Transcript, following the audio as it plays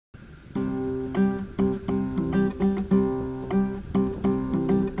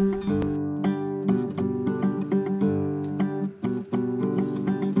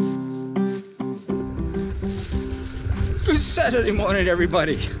Saturday morning,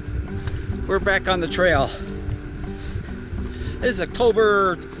 everybody. We're back on the trail. It is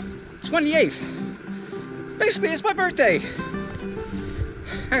October 28th. Basically, it's my birthday.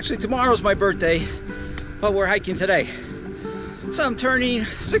 Actually, tomorrow's my birthday, but we're hiking today. So I'm turning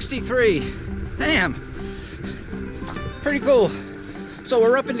 63. Damn. Pretty cool. So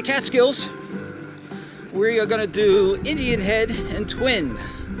we're up in the Catskills. We are gonna do Indian Head and Twin.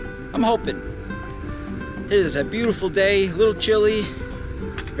 I'm hoping. It is a beautiful day, a little chilly,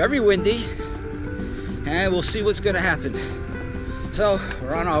 very windy, and we'll see what's gonna happen. So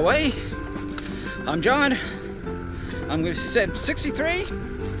we're on our way. I'm John. I'm gonna set 63.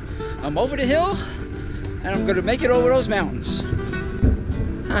 I'm over the hill, and I'm gonna make it over those mountains.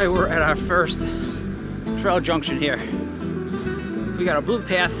 All right, we're at our first trail junction here. We got a blue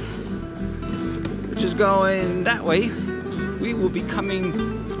path, which is going that way. We will be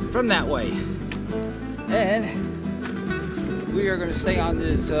coming from that way. And we are going to stay on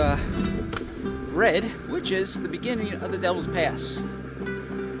this red, which is the beginning of the Devil's Pass.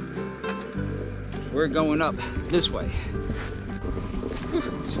 We're going up this way. Whew,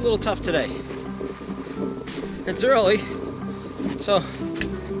 it's a little tough today. It's early, so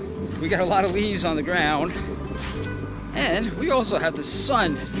we got a lot of leaves on the ground. And we also have the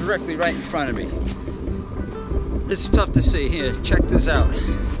sun directly right in front of me. It's tough to see. Here, check this out.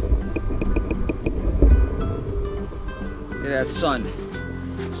 Look at that sun.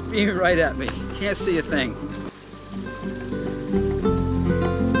 It's beaming right at me. Can't see a thing.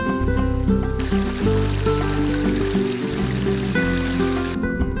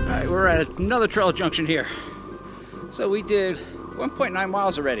 Alright, we're at another trail junction here. So we did 1.9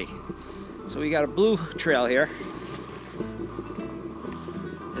 miles already. So we got a blue trail here.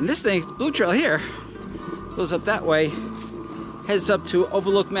 And this thing, blue trail here, goes up that way, heads up to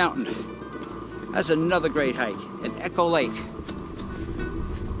Overlook Mountain. That's another great hike. And Echo Lake.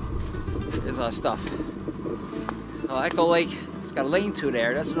 Here's our stuff. So Echo Lake, it's got a lane to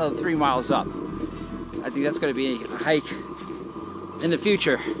there. That's another 3 miles up. I think that's going to be a hike in the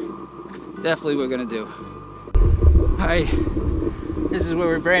future. Definitely we're going to do. Alright, this is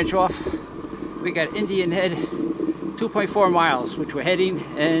where we branch off. We got Indian Head 2.4 miles, which we're heading,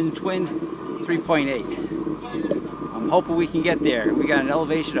 and Twin 3.8. I'm hoping we can get there. We got an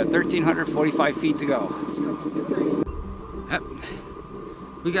elevation of 1,345 feet to go. Yep.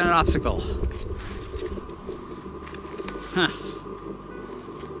 We got an obstacle. Huh.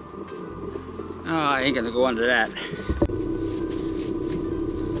 Oh, I ain't gonna go under that.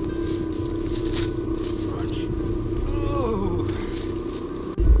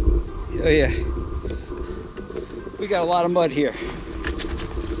 Oh yeah. We got a lot of mud here.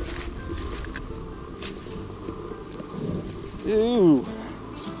 Ooh.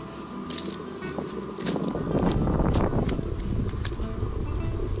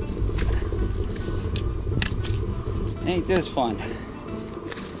 Ain't this fun.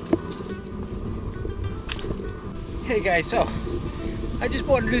 Hey guys, so I just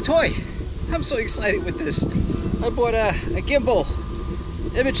bought a new toy. I'm so excited with this. I bought a gimbal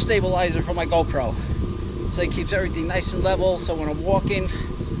image stabilizer for my GoPro. So it keeps everything nice and level, so when I'm walking,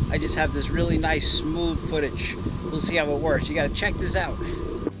 I just have this really nice smooth footage. We'll see how it works. You gotta check this out.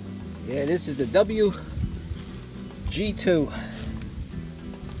 Yeah, this is the WG2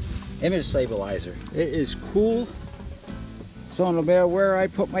 image stabilizer. It is cool. So no matter where I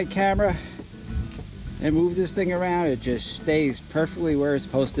put my camera and move this thing around, it just stays perfectly where it's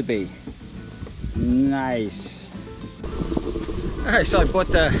supposed to be. Nice. Alright, so I bought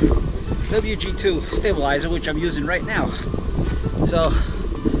the WG2 stabilizer, which I'm using right now. So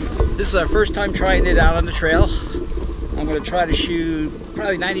this is our first time trying it out on the trail. I'm going to try to shoot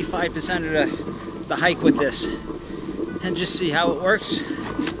probably 95% of the hike with this and just see how it works.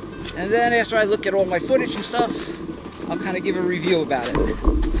 And then after I look at all my footage and stuff, I'll kind of give a review about it.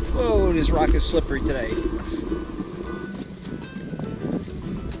 Whoa, this rock is slippery today.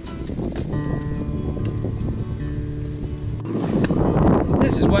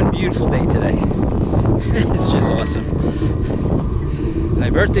 This is one beautiful day today. It's just awesome. My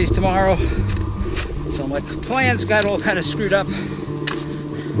birthday's tomorrow, so my plans got all kind of screwed up.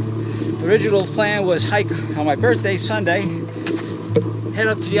 The original plan was hike on my birthday, Sunday, head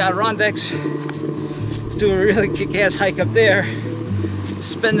up to the Adirondacks, do a really kick-ass hike up there,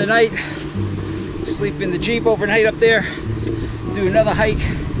 spend the night, sleep in the Jeep overnight up there, do another hike.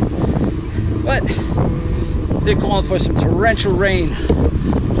 But they're calling for some torrential rain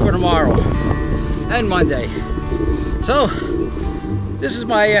for tomorrow and Monday. So this is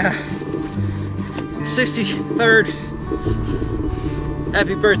my 63rd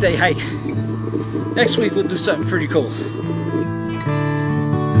happy birthday hike. Next week we'll do something pretty cool.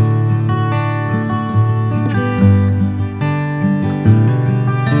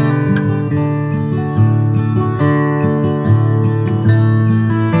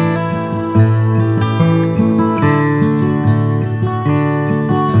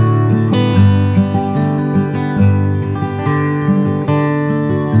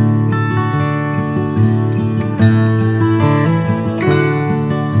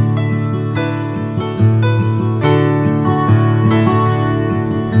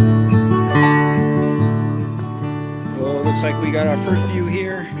 Looks like we got our first view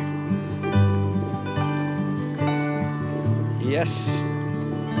here. Yes.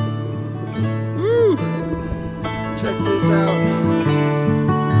 Woo! Check this out.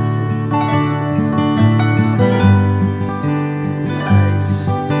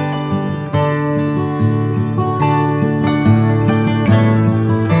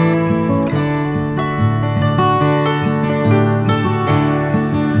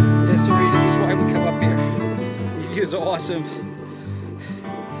 Awesome.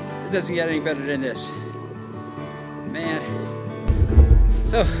 It doesn't get any better than this, man.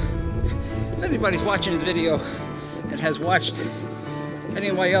 So if anybody's watching this video and has watched any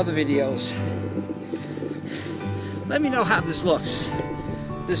of my other videos, let me know how this looks.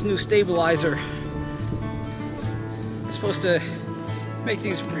 This new stabilizer is supposed to make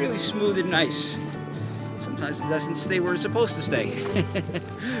things really smooth and nice. Sometimes it doesn't stay where it's supposed to stay.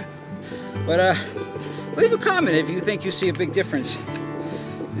 But leave a comment if you think you see a big difference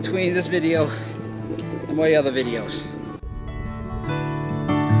between this video and my other videos.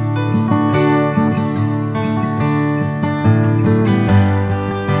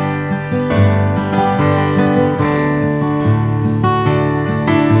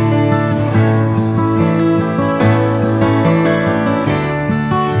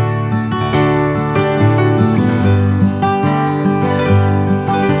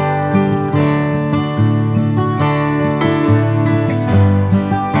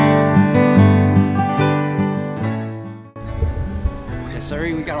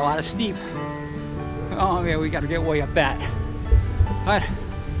 Sorry, we got a lot of steep. Oh yeah, we got to get way up that. But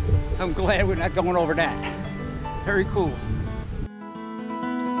I'm glad we're not going over that. Very cool.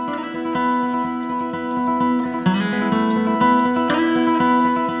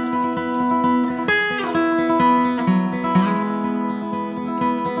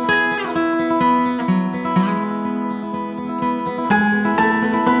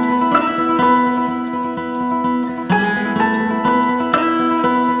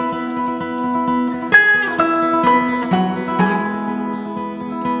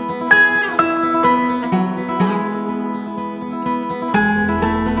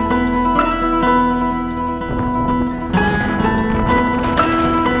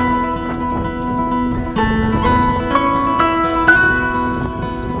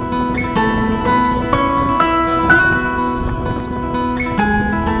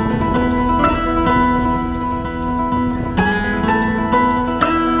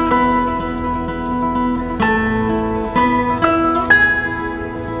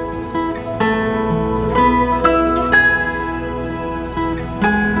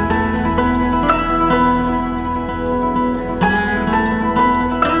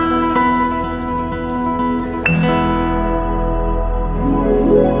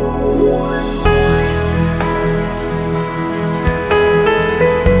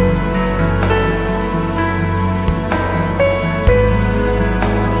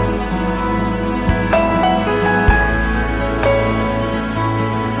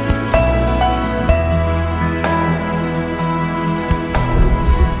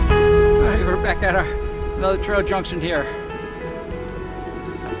 At another trail junction here.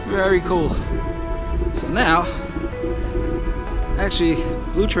 Very cool. So now, actually,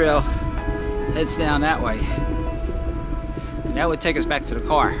 Blue Trail heads down that way. And that would take us back to the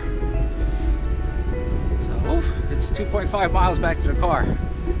car. So it's 2.5 miles back to the car.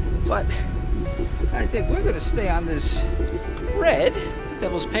 But I think we're going to stay on this red, the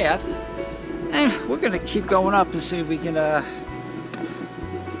Devil's Path, and we're going to keep going up and see if we can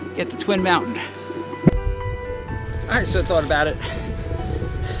get to Twin Mountain. Alright, so I thought about it.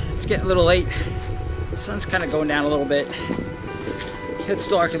 It's getting a little late. The sun's kind of going down a little bit. It's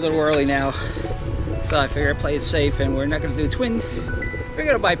dark a little early now. So I figured I'd play it safe, and we're not going to do Twin. We're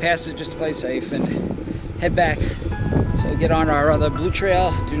going to bypass it just to play safe and head back. So we'll get on our other Blue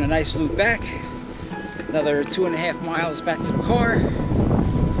Trail, doing a nice loop back. Another 2.5 miles back to the car.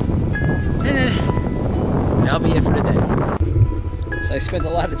 And then that'll be it for the day. So I spent a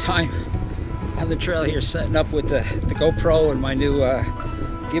lot of time on the trail here setting up with the GoPro and my new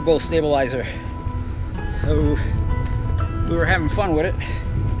gimbal stabilizer. So we were having fun with it.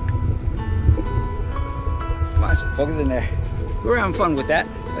 Come on, focus in there. We were having fun with that,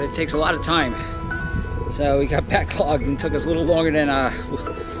 but it takes a lot of time. So we got backlogged and took us a little longer than I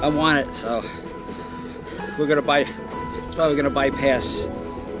wanted. So we're gonna it's probably gonna bypass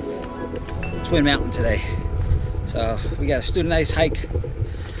Twin Mountain today. So we got to do a nice hike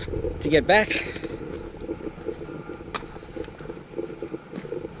to get back,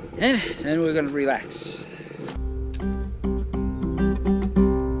 and then we're going to relax.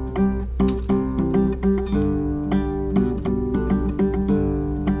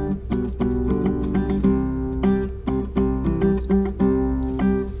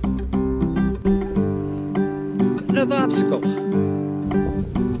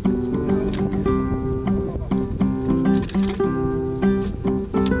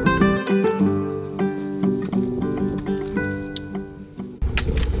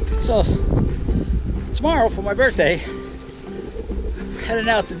 tomorrow for my birthday, heading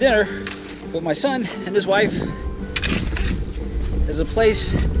out to dinner with my son and his wife. There's a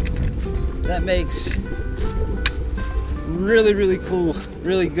place that makes really cool,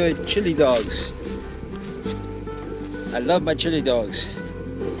 really good chili dogs. I love my chili dogs.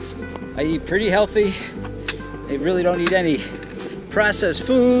 I eat pretty healthy. I really don't eat any processed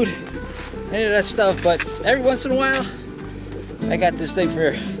food, any of that stuff, but every once in a while I got this thing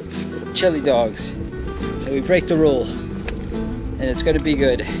for chili dogs. So we break the rule and it's gonna be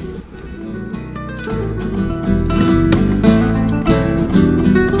good.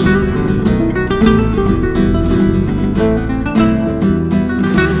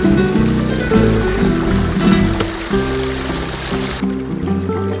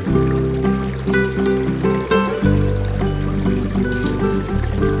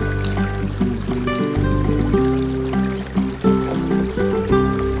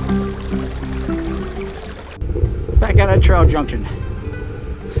 Back at Trail Junction.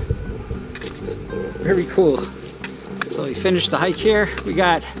 Very cool. So we finished the hike here. We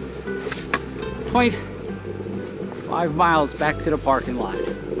got 0.5 miles back to the parking lot.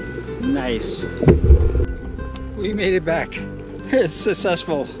 Nice. We made it back. It's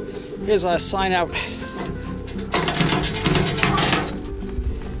successful. Here's our sign out.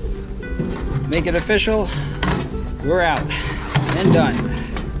 Make it official. We're out and done.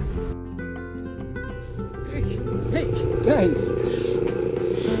 Hey guys,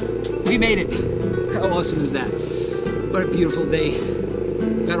 we made it. How awesome is that? What a beautiful day.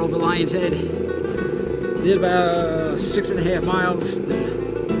 Got over Lion's Head. Did about 6.5 miles.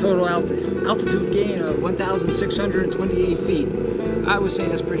 The total altitude gain of 1,628 feet. I would say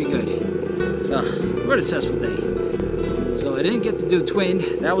that's pretty good. So, what a successful day. So I didn't get to do twin.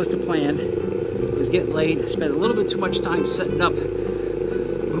 That was the plan. It was getting late. I spent a little bit too much time setting up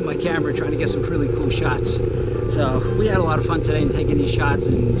with my camera trying to get some really cool shots. So we had a lot of fun today in taking these shots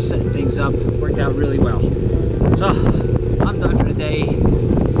and setting things up. It worked out really well. So I'm done for the day.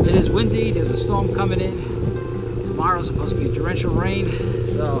 It is windy, there's a storm coming in. Tomorrow's supposed to be torrential rain.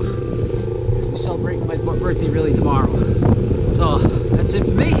 So we're celebrating my birthday really tomorrow. So that's it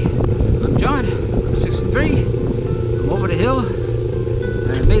for me. I'm John, I'm 63. I'm over the hill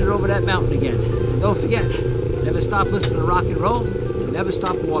and I made it over that mountain again. And don't forget, never stop listening to rock and roll and never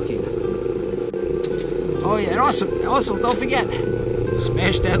stop walking. Oh yeah, and also don't forget,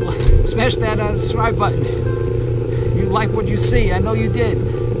 smash that subscribe button. You like what you see, I know you did.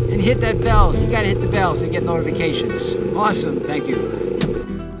 And hit that bell, you gotta hit the bell so you get notifications. Awesome, thank you.